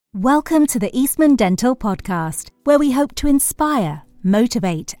Welcome to the Eastman Dental Podcast, where we hope to inspire,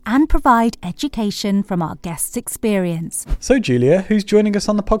 motivate and provide education from our guests' experience. So Julia, who's joining us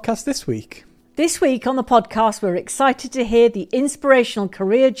on the podcast this week? This week on the podcast, we're excited to hear the inspirational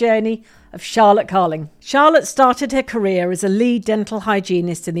career journey of Charlotte Carling. Charlotte started her career as a lead dental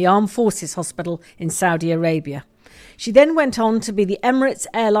hygienist in the Armed Forces Hospital in Saudi Arabia. She then went on to be the Emirates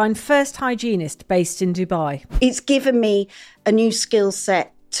Airline first hygienist based in Dubai. It's given me a new skill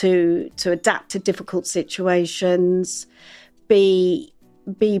set to adapt to difficult situations, be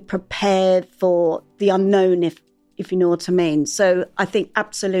prepared for the unknown, if you know what I mean. So I think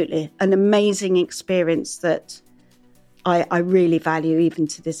absolutely an amazing experience that I really value even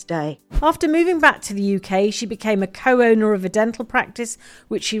to this day. After moving back to the UK, she became a co-owner of a dental practice,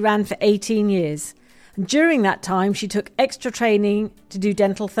 which she ran for 18 years. And during that time, she took extra training to do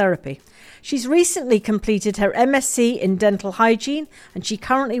dental therapy. She's recently completed her MSc in dental hygiene, and she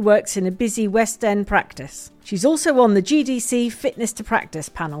currently works in a busy West End practice. She's also on the GDC Fitness to Practice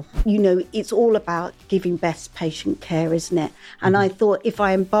panel. You know, it's all about giving best patient care, isn't it? And I thought if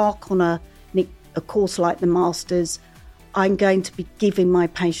I embark on a course like the Masters, I'm going to be giving my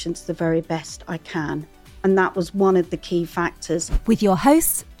patients the very best I can. And that was one of the key factors. With your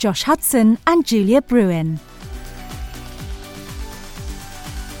hosts, Josh Hudson and Julia Bruin.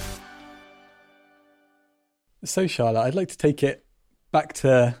 So Charlotte, I'd like to take it back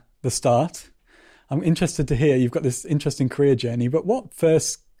to the start. I'm interested to hear, you've got this interesting career journey, but what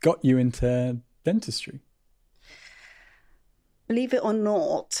first got you into dentistry? Believe it or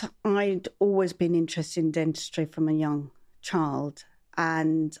not, I'd always been interested in dentistry from a young child.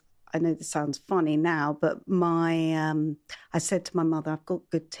 And I know this sounds funny now, but I said to my mother, I've got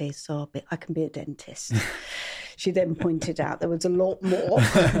good teeth, so I can be a dentist. She then pointed out there was a lot more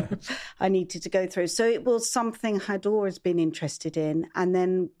I needed to go through. So it was something I'd always been interested in. And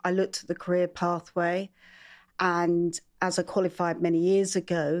then I looked at the career pathway. And as I qualified many years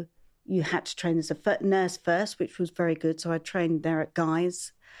ago, you had to train as a nurse first, which was very good. So I trained there at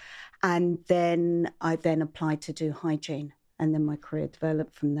Guy's. And then I applied to do hygiene. And then my career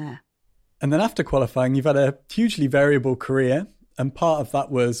developed from there. And then after qualifying, you've had a hugely variable career. And part of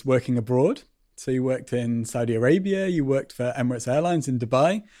that was working abroad. So you worked in Saudi Arabia, you worked for Emirates Airlines in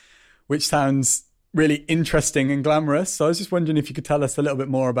Dubai, which sounds really interesting and glamorous. So I was just wondering if you could tell us a little bit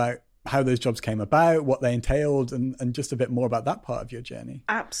more about how those jobs came about, what they entailed, and just a bit more about that part of your journey.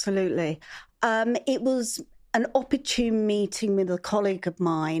 Absolutely. It was an opportune meeting with a colleague of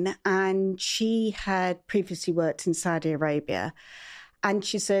mine, and she had previously worked in Saudi Arabia. And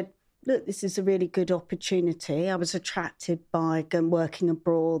she said, look, this is a really good opportunity. I was attracted by working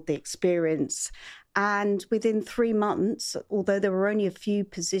abroad, the experience. And within 3 months, although there were only a few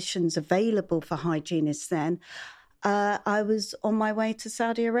positions available for hygienists then, I was on my way to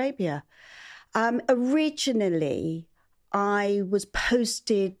Saudi Arabia. Originally, I was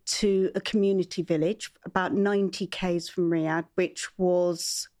posted to a community village about 90 k's from Riyadh, which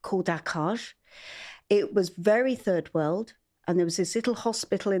was called Akaj. It was very third world. And there was this little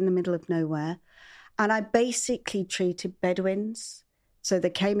hospital in the middle of nowhere. And I basically treated Bedouins. So they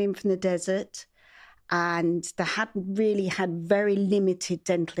came in from the desert and they hadn't really had very limited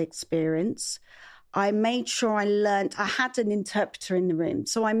dental experience. I made sure I had an interpreter in the room.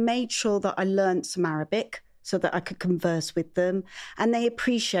 So I made sure that I learned some Arabic so that I could converse with them. And they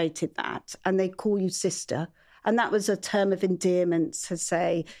appreciated that. And they call you sister. And that was a term of endearment to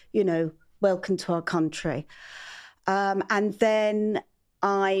say, you know, welcome to our country. And then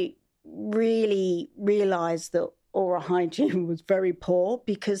I really realised that oral hygiene was very poor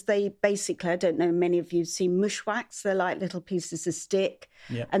because they basically, I don't know, many of you have seen mushwaks. They're like little pieces of stick.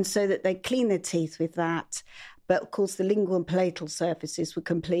 Yeah. And so that they clean their teeth with that. But of course, the lingual and palatal surfaces were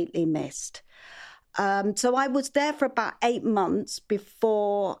completely missed. So I was there for about 8 months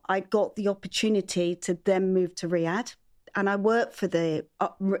before I got the opportunity to then move to Riyadh. And I worked for the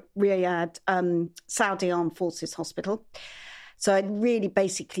Riyadh Saudi Armed Forces Hospital. So I really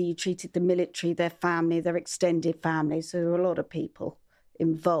basically treated the military, their family, their extended family. So there were a lot of people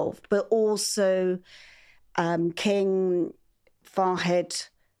involved. But also King, Fahed,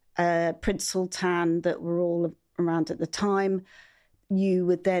 Prince Sultan that were all around at the time. You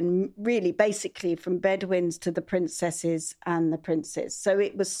would then really basically from Bedouins to the princesses and the princes. So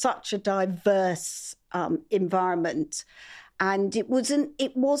it was such a diverse environment. And it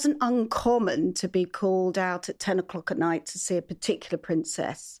wasn't uncommon to be called out at 10 o'clock at night to see a particular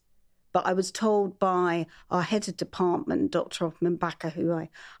princess. But I was told by our head of department, Dr. Othman Baka, who I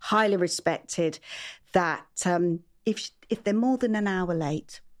highly respected, that if they're more than an hour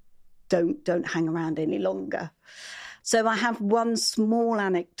late, don't hang around any longer. So I have one small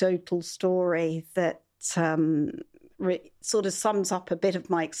anecdotal story that sort of sums up a bit of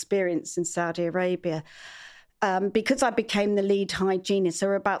my experience in Saudi Arabia. Because I became the lead hygienist, there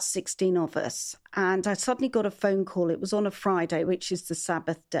were about 16 of us. And I suddenly got a phone call. It was on a Friday, which is the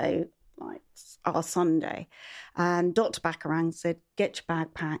Sabbath day, like our Sunday. And Dr. Bakarang said, get your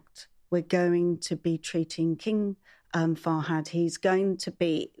bag packed. We're going to be treating King Fahad.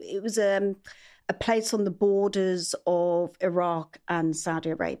 It was a place on the borders of Iraq and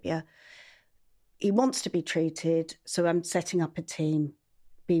Saudi Arabia. He wants to be treated, so I'm setting up a team.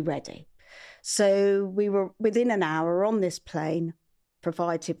 Be ready. So we were within an hour on this plane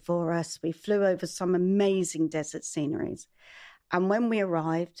provided for us. We flew over some amazing desert sceneries. And when we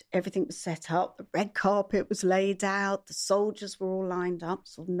arrived, everything was set up. The red carpet was laid out. The soldiers were all lined up,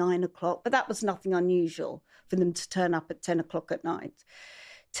 sort of 9 o'clock. But that was nothing unusual for them to turn up at 10 o'clock at night.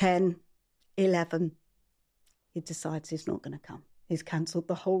 10, 11, he decides he's not going to come. He's cancelled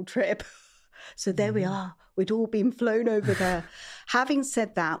the whole trip. So there we are. We'd all been flown over there. Having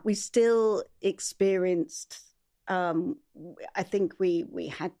said that, we still experienced, I think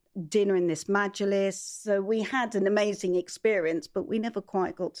we had dinner in this majlis. So we had an amazing experience, but we never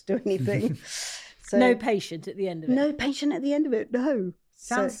quite got to do anything. So, no patient at the end of it? No patient at the end of it, no.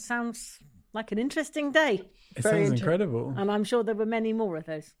 Sounds like an interesting day. It sounds incredible. And I'm sure there were many more of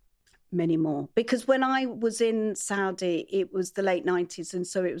those. Many more. Because when I was in Saudi, it was the late 90s, and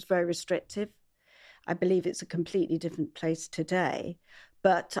so it was very restrictive. I believe it's a completely different place today.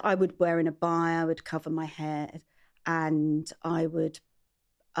 But I would wear an abaya, I would cover my hair, and I would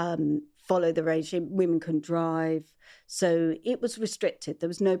follow the regime. Women couldn't drive. So it was restricted. There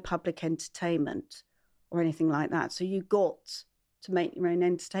was no public entertainment or anything like that. So you got to make your own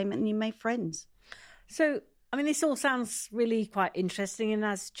entertainment and you made friends. So I mean, this all sounds really quite interesting and,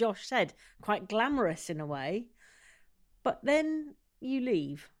 as Josh said, quite glamorous in a way. But then you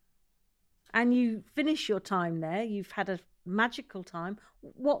leave and you finish your time there. You've had a magical time.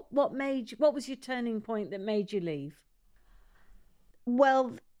 What was your turning point that made you leave?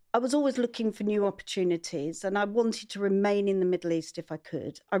 Well, I was always looking for new opportunities and I wanted to remain in the Middle East if I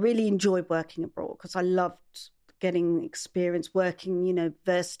could. I really enjoyed working abroad because I loved getting experience working,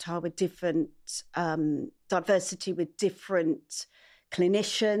 versatile with different diversity with different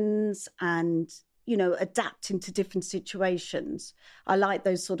clinicians and, adapting to different situations. I like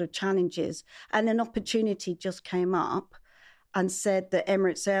those sort of challenges. And an opportunity just came up and said that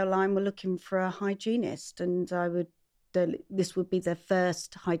Emirates Airline were looking for a hygienist and this would be their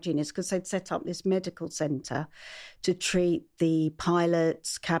first hygienist because they'd set up this medical centre to treat the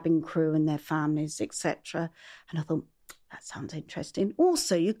pilots, cabin crew and their families, etc. And I thought, that sounds interesting.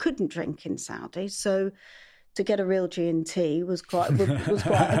 Also, you couldn't drink in Saudi, so to get a real G&T was quite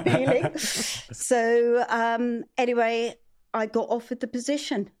appealing. So anyway, I got offered the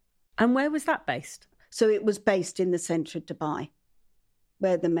position. And where was that based? So it was based in the centre of Dubai,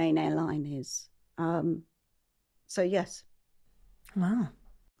 where the main airline is. So yes. Wow.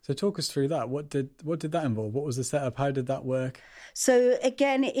 So talk us through that. What did that involve? What was the setup? How did that work? So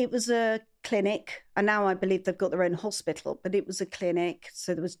again, it was a clinic, and now I believe they've got their own hospital, but it was a clinic.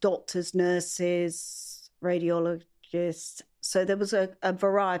 So there was doctors, nurses, radiologists. So there was a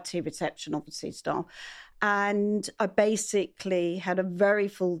variety of reception, obviously, staff. And I basically had a very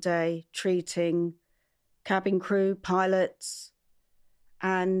full day treating cabin crew, pilots,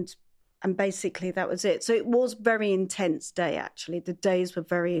 and basically that was it. So it was a very intense day, actually. The days were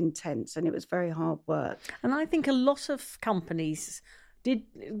very intense and it was very hard work. And I think a lot of companies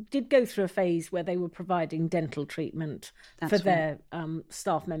did go through a phase where they were providing dental treatment for their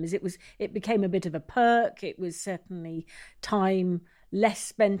staff members. It became a bit of a perk. It was certainly time less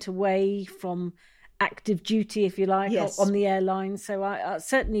spent away from active duty, if you like, yes, on the airline. So I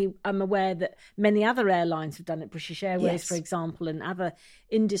certainly am aware that many other airlines have done it. British Airways, yes, for example, and other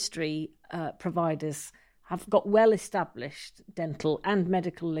industry providers have got well-established dental and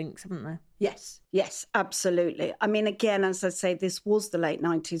medical links, haven't they? Yes, absolutely. I mean, again, as I say, this was the late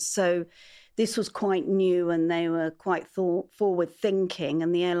 90s, so this was quite new and they were quite forward-thinking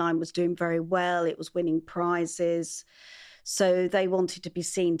and the airline was doing very well. It was winning prizes. So they wanted to be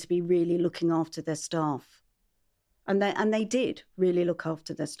seen to be really looking after their staff. And they did really look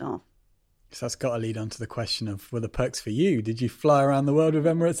after their staff. So that's got to lead on to the question of, were the perks for you? Did you fly around the world with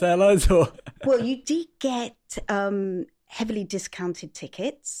Emirates Airlines? Or? Well, you did get heavily discounted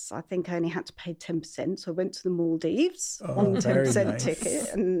tickets. I think I only had to pay 10%. So I went to the Maldives on the 10% nice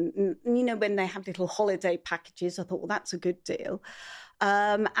ticket. And, when they have little holiday packages, I thought, well, that's a good deal.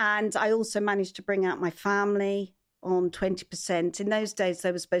 And I also managed to bring out my family on 20%. In those days,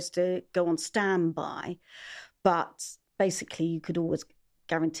 they were supposed to go on standby. but basically you could always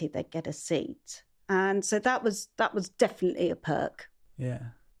guarantee they'd get a seat. And so that was definitely a perk. Yeah.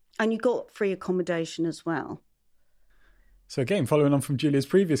 And you got free accommodation as well. So again, following on from Julia's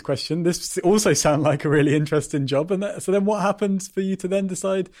previous question, this also sounded like a really interesting job. And so then what happened for you to then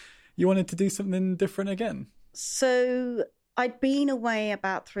decide you wanted to do something different again? So I'd been away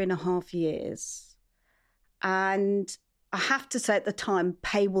about 3.5 years. And I have to say at the time,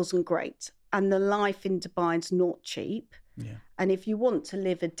 pay wasn't great. And the life in Dubai is not cheap. Yeah. And if you want to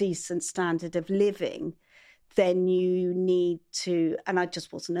live a decent standard of living, then you need to, and I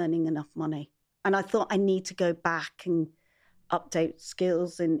just wasn't earning enough money. And I thought I need to go back and update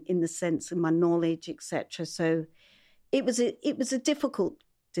skills in the sense of my knowledge, etc. So it was a difficult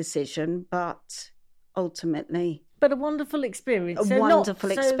decision, but ultimately. But a wonderful experience.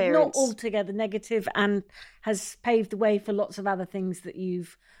 Wonderful experience. So not altogether negative, and has paved the way for lots of other things that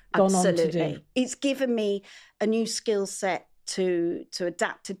you've gone Absolutely. on to do. It's given me a new skill set to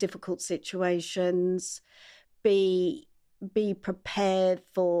adapt to difficult situations, be prepared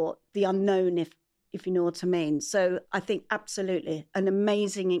for the unknown, if you know what I mean. So I think absolutely an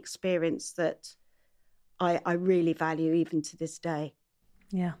amazing experience that I really value even to this day.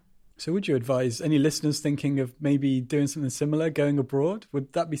 Yeah. So would you advise any listeners thinking of maybe doing something similar, going abroad?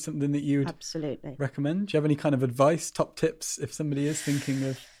 Would that be something that you would absolutely recommend? Do you have any kind of advice, top tips, if somebody is thinking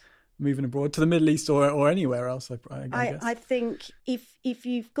of moving abroad to the Middle East or anywhere else? I guess. I think if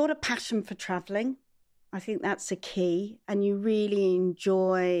you've got a passion for travelling, I think that's a key, and you really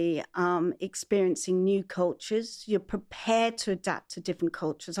enjoy experiencing new cultures. You're prepared to adapt to different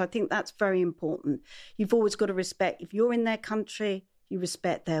cultures. I think that's very important. You've always got to respect, if you're in their country, you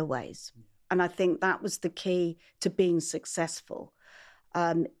respect their ways. And I think that was the key to being successful.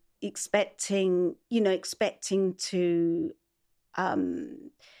 Expecting to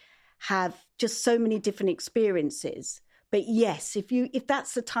have just so many different experiences. But yes, if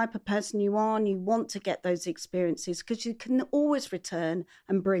that's the type of person you are and you want to get those experiences, because you can always return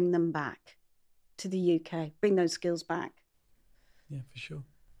and bring them back to the UK, bring those skills back. Yeah, for sure.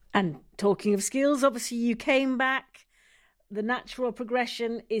 And talking of skills, obviously you came back. The natural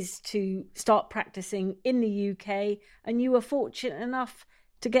progression is to start practicing in the UK, and you were fortunate enough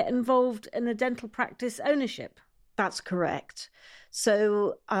to get involved in a dental practice ownership. That's correct.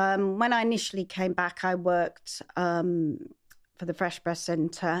 So when I initially came back, I worked for the Fresh Breath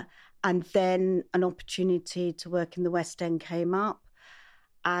Centre, and then an opportunity to work in the West End came up.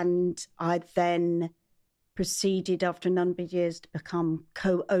 And I then proceeded after a number of years to become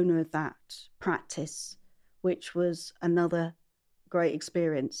co-owner of that practice, which was another great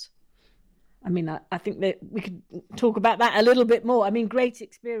experience. I mean, I think that we could talk about that a little bit more. I mean, great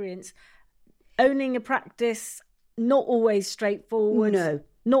experience. Owning a practice, not always straightforward. No.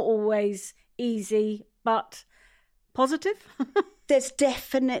 Not always easy, but positive. There's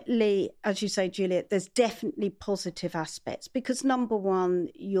definitely, as you say, Juliet, there's definitely positive aspects, because number one,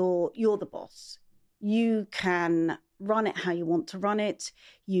 you're the boss. You can run it how you want to run it.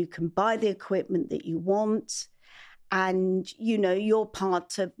 You can buy the equipment that you want. And, you're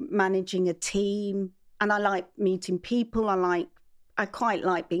part of managing a team. And I like meeting people. I quite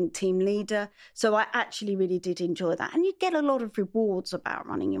like being team leader. So I actually really did enjoy that. And you get a lot of rewards about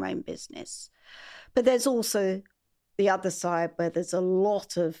running your own business. But there's also the other side where there's a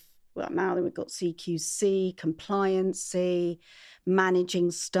lot of, well, now that we've got CQC, compliancy,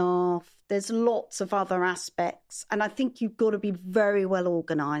 managing staff. There's lots of other aspects. And I think you've got to be very well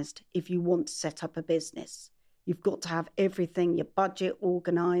organised if you want to set up a business. You've got to have everything, your budget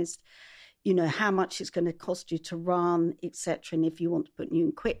organised, how much it's going to cost you to run, etc. And if you want to put new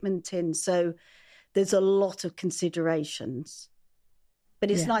equipment in. So there's a lot of considerations.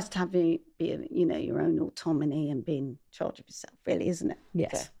 But it's nice to have your own autonomy and be in charge of yourself, really, isn't it?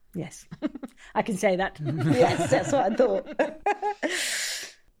 Yes, yes. I can say that. Yes, that's what I thought.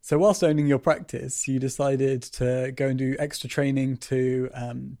 So whilst owning your practice, you decided to go and do extra training to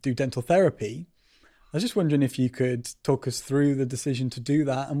do dental therapy. I was just wondering if you could talk us through the decision to do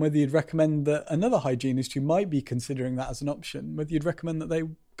that, and whether you'd recommend that another hygienist who might be considering that as an option, whether you'd recommend that they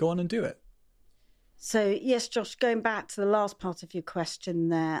go on and do it. So, yes, Josh, going back to the last part of your question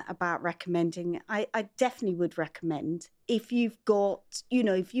there about recommending, I definitely would recommend, if you've got,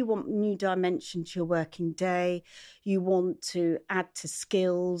 if you want new dimension to your working day, you want to add to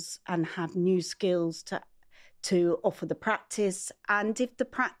skills and have new skills to offer the practice. And if the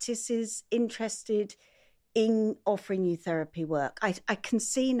practice is interested in offering you therapy work, I can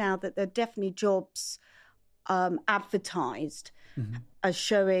see now that there are definitely jobs advertised as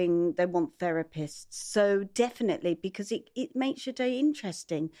showing they want therapists. So definitely, because it makes your day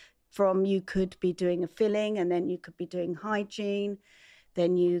interesting. from you could be doing a filling and then you could be doing hygiene.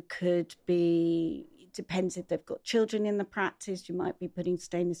 Then you could be, it depends if they've got children in the practice, you might be putting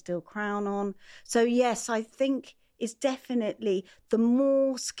stainless steel crown on. So yes, I think it's definitely the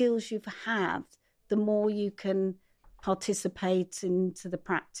more skills you have, the more you can participate into the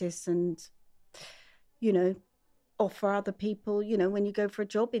practice and, offer other people, when you go for a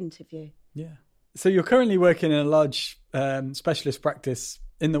job interview. Yeah. So you're currently working in a large specialist practice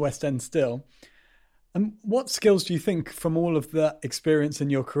in the West End still. And what skills do you think from all of that experience in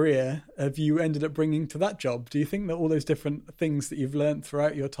your career have you ended up bringing to that job? Do you think that all those different things that you've learned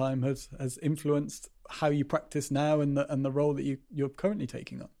throughout your time has influenced how you practice now and the role that you're currently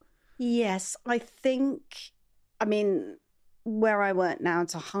taking on? Yes, I think, where I work now,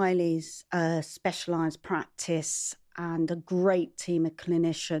 it's a highly specialised practice and a great team of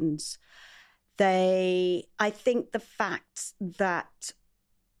clinicians. I think the fact that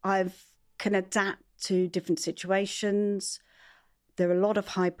I can adapt to different situations, there are a lot of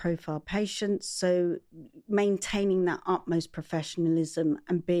high profile patients, so maintaining that utmost professionalism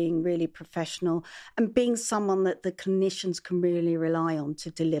and being really professional and being someone that the clinicians can really rely on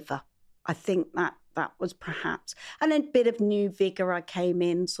to deliver. I think that was perhaps, and a bit of new vigour. I came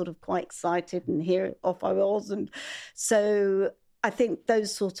in sort of quite excited and here off I was. And so I think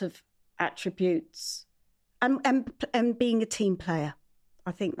those sort of attributes and being a team player,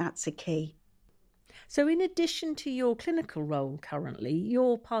 I think that's a key. So in addition to your clinical role currently,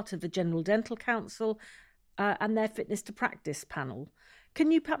 you're part of the General Dental Council and their Fitness to Practice panel.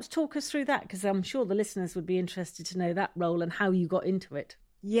 Can you perhaps talk us through that? Because I'm sure the listeners would be interested to know that role and how you got into it.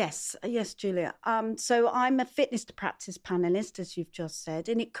 Yes, Julia. So I'm a Fitness to Practice panellist, as you've just said,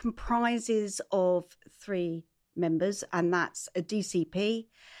 and it comprises of 3 members, and that's a DCP,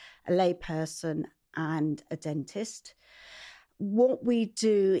 a layperson, and a dentist. What we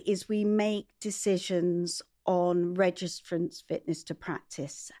do is we make decisions on registrants' fitness to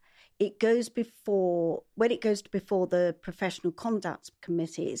practice. When it goes before the Professional Conduct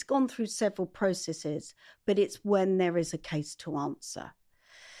Committee, it's gone through several processes, but it's when there is a case to answer.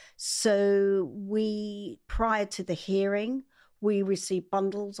 So prior to the hearing, we receive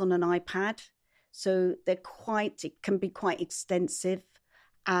bundles on an iPad. So it can be quite extensive.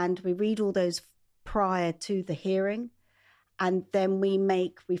 And we read all those prior to the hearing. And then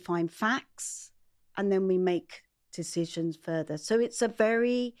we find facts, and then we make decisions further. So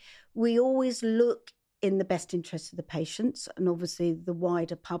we always look in the best interest of the patients and obviously the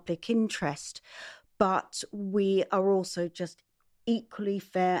wider public interest. But we are also just equally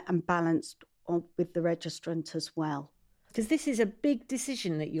fair and balanced with the registrant as well. Because this is a big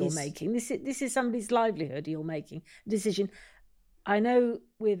decision that you're making. This is somebody's livelihood you're making a decision. I know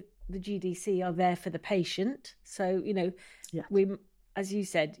with the GDC are there for the patient. So, we, as you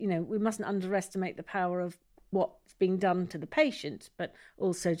said, we mustn't underestimate the power of what's being done to the patient, but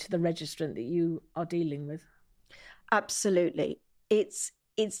also to the registrant that you are dealing with. Absolutely.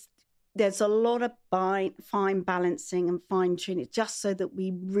 There's a lot of fine balancing and fine tuning just so that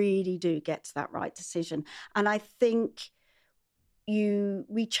we really do get to that right decision. And I think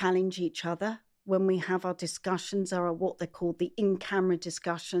we challenge each other when we have our discussions, or what they're called the in-camera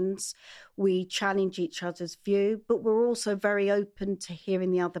discussions. We challenge each other's view, but we're also very open to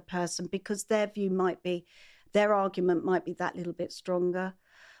hearing the other person because their argument might be that little bit stronger.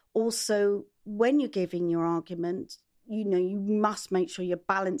 Also, when you're giving your argument, you must make sure you're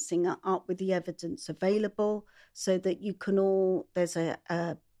balancing it up with the evidence available so that there's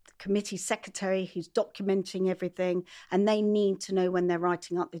a committee secretary who's documenting everything, and they need to know when they're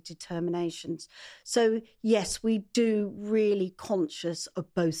writing up the determinations. So yes, we do really conscious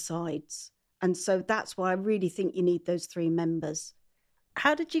of both sides. And so that's why I really think you need those 3 members.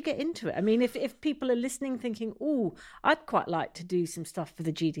 How did you get into it? I mean, if people are listening thinking, oh, I'd quite like to do some stuff for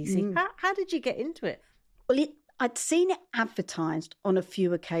the GDC, how did you get into it? Well, I'd seen it advertised on a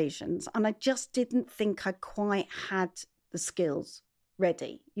few occasions, and I just didn't think I quite had the skills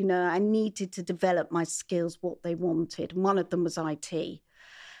ready. I needed to develop my skills, what they wanted. One of them was IT.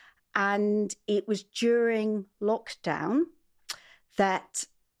 And it was during lockdown that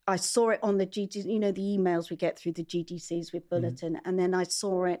I saw it on the GDC, the emails we get through the GDCs with bulletin. And then I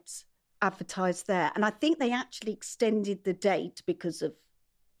saw it advertised there. And I think they actually extended the date because of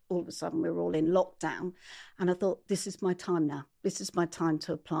all of a sudden we were all in lockdown. And I thought, this is my time now. This is my time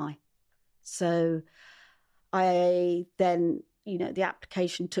to apply. So I then, the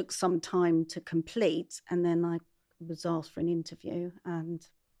application took some time to complete, and then I was asked for an interview, and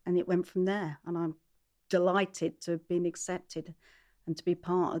it went from there. And I'm delighted to have been accepted and to be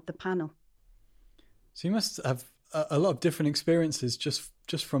part of the panel. So you must have a lot of different experiences just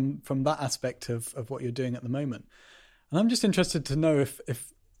just from that aspect of what you're doing at the moment. And I'm just interested to know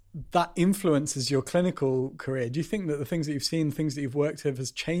if that influences your clinical career. Do you think that the things that you've seen, things that you've worked with,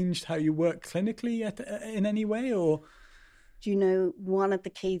 has changed how you work clinically in any way? Or do you know, one of the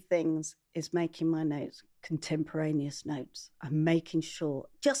key things is making my notes contemporaneous notes. I'm making sure,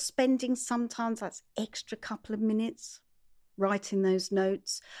 just spending sometimes that's extra couple of minutes writing those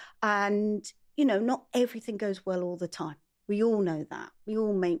notes. And, you know, not everything goes well all the time. We all know that. We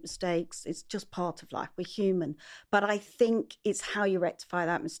all make mistakes. It's just part of life. We're human. But I think it's how you rectify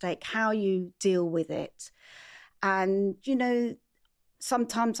that mistake, how you deal with it. And, you know,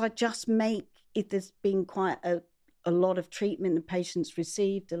 sometimes I just make, if there's been quite a lot of treatment the patient's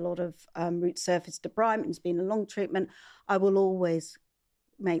received, a lot of root surface debridement, it's been a long treatment, I will always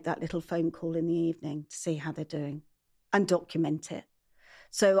make that little phone call in the evening to see how they're doing and document it.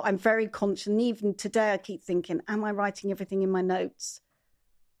 So I'm very conscious. And even today I keep thinking, am I writing everything in my notes?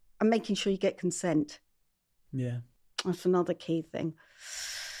 I'm making sure you get consent. Yeah. That's another key thing.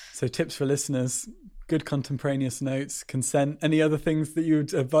 So tips for listeners, good contemporaneous notes, consent. Any other things that you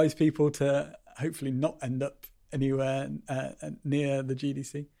would advise people to hopefully not end up anywhere near the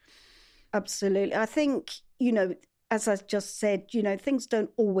GDC? Absolutely. I think, you know, as I just said, you know, things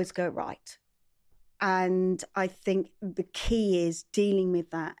don't always go right. And I think the key is dealing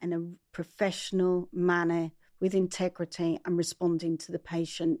with that in a professional manner with integrity and responding to the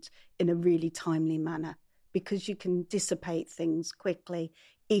patient in a really timely manner, because you can dissipate things quickly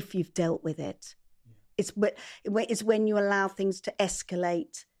if you've dealt with it. Yeah. It's when you allow things to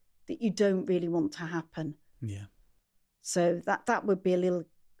escalate that you don't really want to happen. Yeah. So that would be a little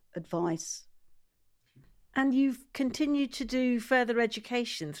advice. And you've continued to do further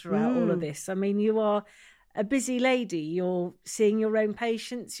education throughout all of this. I mean, you are a busy lady. You're seeing your own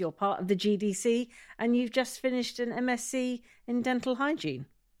patients. You're part of the GDC, and you've just finished an MSc in dental hygiene.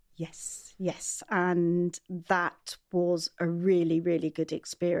 Yes. And that was a really, really good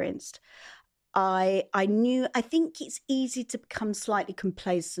experience. I think it's easy to become slightly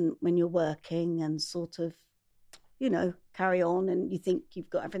complacent when you're working and sort of, you know, carry on and you think you've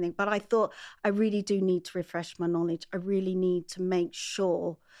got everything. But I thought I really do need to refresh my knowledge. I really need to make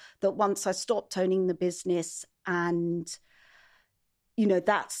sure that once I stopped owning the business and, you know,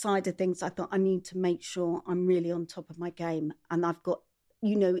 that side of things, I thought I need to make sure I'm really on top of my game. And I've got,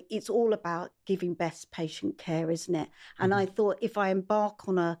 you know, it's all about giving best patient care, isn't it? And I thought if I embark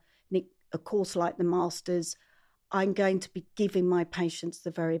on a course like the Masters, I'm going to be giving my patients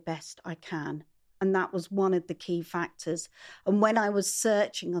the very best I can. And that was one of the key factors. And when I was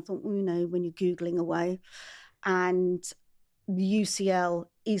searching, I thought, well, you know, when you're Googling away, and the UCL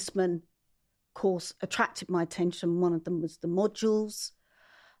Eastman course attracted my attention. One of them was the modules,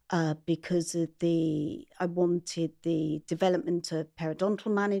 because of I wanted the development of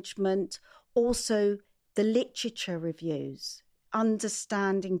periodontal management, also the literature reviews,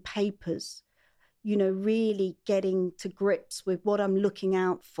 understanding papers, you know, really getting to grips with what I'm looking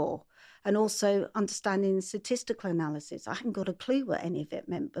out for. And also understanding the statistical analysis. I hadn't got a clue what any of it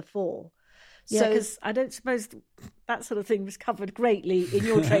meant before. Yeah, because I don't suppose that sort of thing was covered greatly in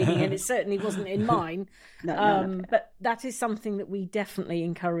your training, and it certainly wasn't in mine. No. But that is something that we definitely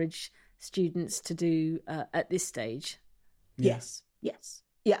encourage students to do at this stage. Yes.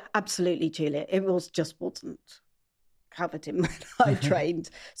 Yeah, absolutely, Julia. It wasn't covered in when I trained.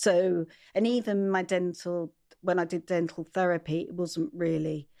 So, and even when I did dental therapy, it wasn't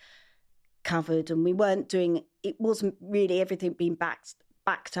really covered, and it wasn't really everything being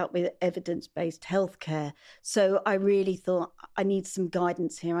backed up with evidence-based healthcare. So I really thought I need some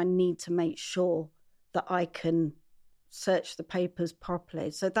guidance here. I need to make sure that I can search the papers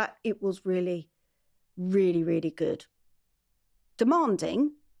properly. So that it was really, really, really good.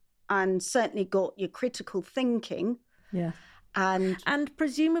 Demanding, and certainly got your critical thinking. Yeah. And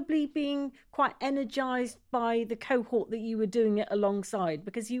presumably being quite energised by the cohort that you were doing it alongside,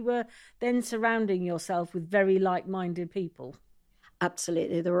 because you were then surrounding yourself with very like-minded people.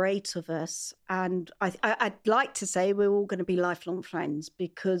 Absolutely. There were 8 of us. And I'd like to say we're all going to be lifelong friends,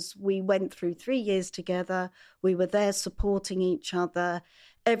 because we went through 3 years together. We were there supporting each other.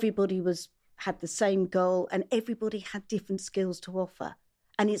 Everybody had the same goal, and everybody had different skills to offer.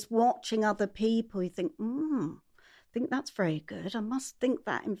 And it's watching other people, you think, I think that's very good. I must think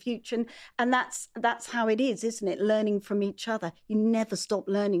that in future. And that's how it is, isn't it? Learning from each other. You never stop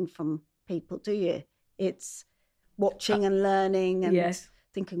learning from people, do you? It's watching and learning. And yes.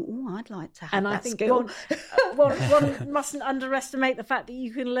 thinking, oh, I'd like to have and that I think skill. one mustn't underestimate the fact that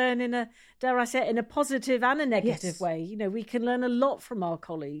you can learn in a, dare I say it, in a positive and a negative way. You know, we can learn a lot from our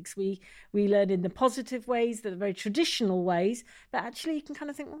colleagues. We learn in the positive ways, the very traditional ways, but actually you can kind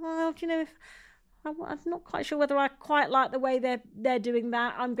of think, well, you know, if I'm not quite sure whether I quite like the way they're doing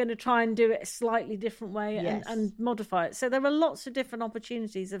that, I'm going to try and do it a slightly different way and modify it. So there are lots of different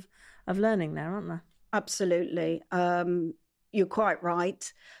opportunities of learning there, aren't there? Absolutely. You're quite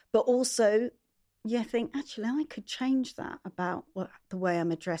right. But also, I think, actually, I could change that about the way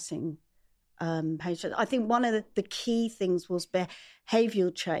I'm addressing patients. I think one of the key things was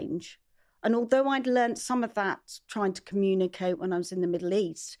behavioural change. And although I'd learned some of that trying to communicate when I was in the Middle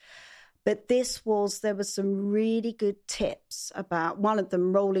East, but there were some really good tips about, one of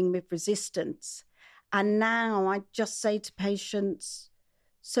them, rolling with resistance. And now I just say to patients,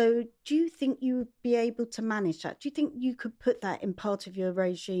 so do you think you would be able to manage that? Do you think you could put that in part of your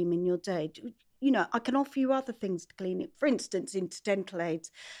regime in your day? I can offer you other things to clean it. For instance, into dental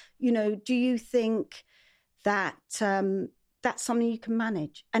aids, do you think that that's something you can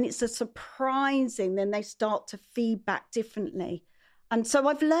manage? And it's a surprising, then they start to feedback differently. And so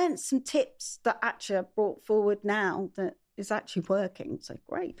I've learned some tips that actually I've brought forward now that is actually working. So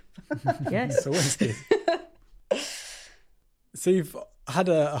great. Yes. Always good. So you've had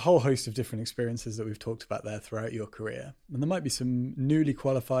a whole host of different experiences that we've talked about there throughout your career. And there might be some newly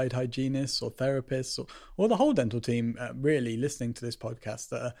qualified hygienists or therapists or the whole dental team really listening to this podcast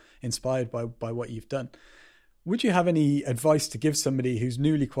that are inspired by what you've done. Would you have any advice to give somebody who's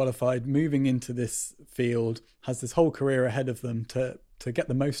newly qualified, moving into this field, has this whole career ahead of them to get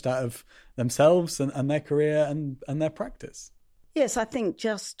the most out of themselves and their career and their practice? Yes, I think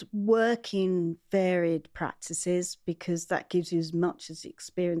just working varied practices, because that gives you as much as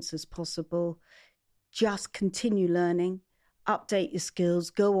experience as possible. Just continue learning, update your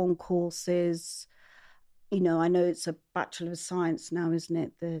skills, go on courses. I know it's a Bachelor of Science now, isn't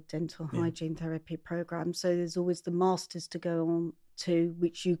it? The dental hygiene therapy program. So there's always the masters to go on to,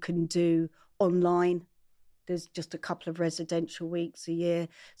 which you can do online. There's just a couple of residential weeks a year.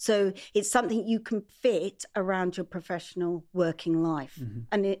 So it's something you can fit around your professional working life. Mm-hmm.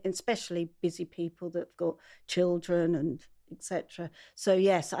 And especially busy people that have got children and etc. So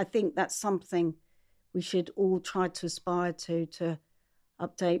yes, I think that's something we should all try to aspire to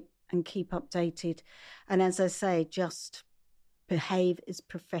update and keep updated. And as I say, just behave as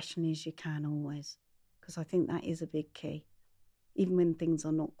professionally as you can always, because I think that is a big key, even when things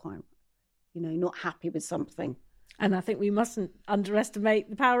are not quite, not happy with something. And I think we mustn't underestimate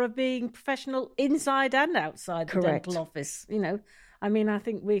the power of being professional inside and outside the dental office. I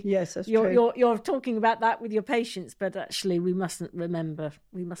think yes, that's true. You're talking about that with your patients, but actually we mustn't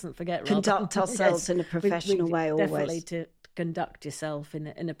forget. Conduct ourselves in a professional way always. Definitely to conduct yourself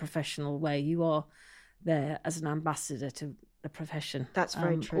in a professional way. You are there as an ambassador to the profession. That's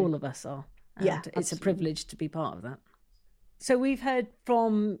very true. All of us are. And it's absolutely. a privilege to be part of that. So we've heard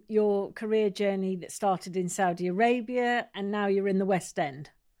from your career journey that started in Saudi Arabia and now you're in the West End.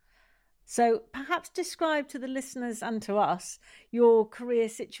 So perhaps describe to the listeners and to us your career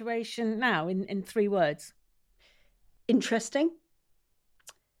situation now in 3 words. Interesting,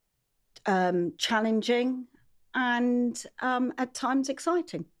 challenging, and at times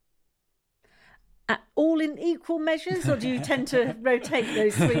exciting. All in equal measures, or do you tend to rotate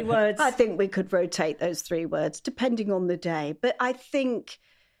those 3 words? I think we could rotate those 3 words depending on the day. But I think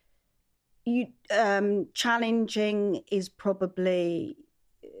challenging is probably,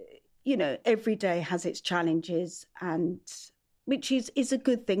 every day has its challenges, and which is a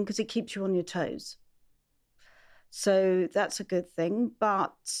good thing because it keeps you on your toes. So that's a good thing.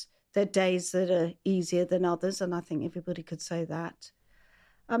 But there are days that are easier than others, and I think everybody could say that.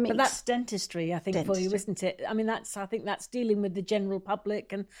 But that's dentistry, I think, for you, isn't it? I think that's dealing with the general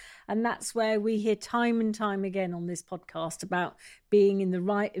public, and that's where we hear time and time again on this podcast about being in the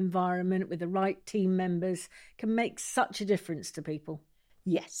right environment with the right team members can make such a difference to people.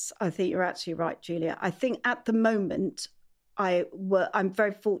 Yes, I think you're absolutely right, Julia. I think at the moment I'm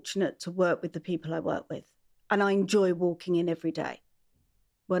very fortunate to work with the people I work with, and I enjoy walking in every day.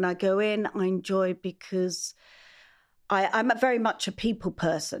 When I go in, I enjoy because I'm very much a people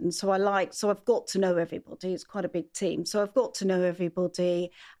person, so I've got to know everybody. It's quite a big team, so I've got to know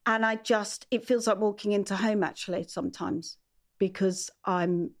everybody, and it feels like walking into home actually sometimes, because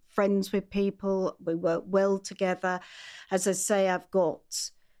I'm friends with people, we work well together. As I say,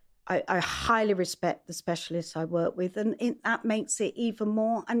 I highly respect the specialists I work with, and that makes it even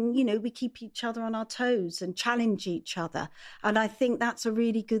more. And, we keep each other on our toes and challenge each other, and I think that's a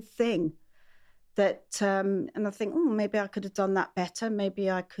really good thing. and I think, maybe I could have done that better. Maybe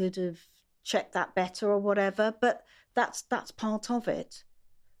I could have checked that better or whatever. But that's part of it.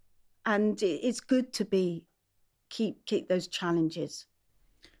 And it's good to keep those challenges.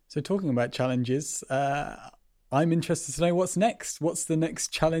 So talking about challenges, I'm interested to know what's next. What's the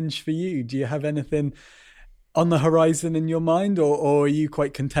next challenge for you? Do you have anything on the horizon in your mind, or are you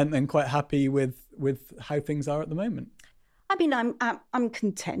quite content and quite happy with how things are at the moment? I mean, I'm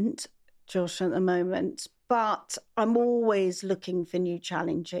content, Josh, at the moment, but I'm always looking for new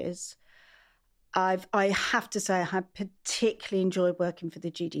challenges. I have to say I have particularly enjoyed working for the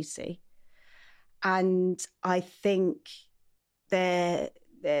GDC, and I think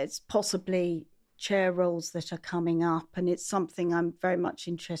there's possibly chair roles that are coming up, and it's something I'm very much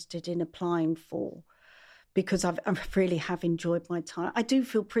interested in applying for, because I really have enjoyed my time. I do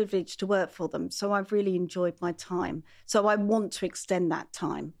feel privileged to work for them, so I've really enjoyed my time. So I want to extend that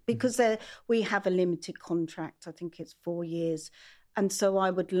time, because we have a limited contract. I think it's 4 years. And so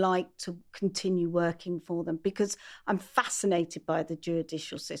I would like to continue working for them, because I'm fascinated by the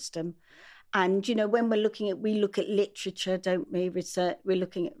judicial system. And, when we look at literature, don't we? Research, we're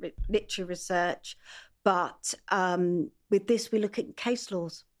looking at literature research. But with this, we look at case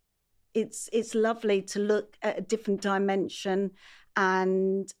laws. It's lovely to look at a different dimension.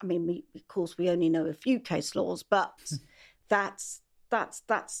 And, I mean, of course, we only know a few case laws, but that's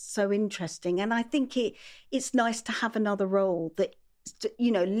so interesting. And I think it's nice to have another role that,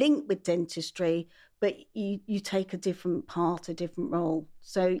 linked with dentistry, but you take a different part, a different role.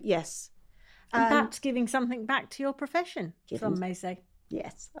 So, yes. And perhaps giving something back to your profession, some may say.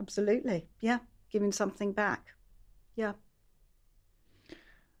 Yes, absolutely. Yeah, giving something back. Yeah.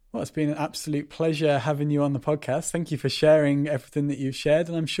 Well, it's been an absolute pleasure having you on the podcast. Thank you for sharing everything that you've shared.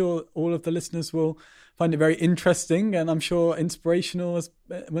 And I'm sure all of the listeners will find it very interesting, and I'm sure inspirational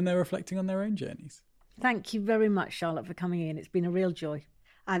when they're reflecting on their own journeys. Thank you very much, Charlotte, for coming in. It's been a real joy.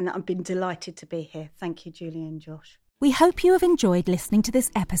 And I've been delighted to be here. Thank you, Julie and Josh. We hope you have enjoyed listening to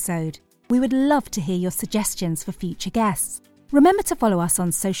this episode. We would love to hear your suggestions for future guests. Remember to follow us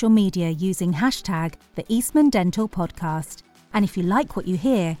on social media using hashtag the Eastman Dental Podcast. And if you like what you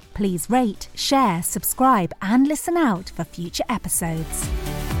hear, please rate, share, subscribe and listen out for future episodes.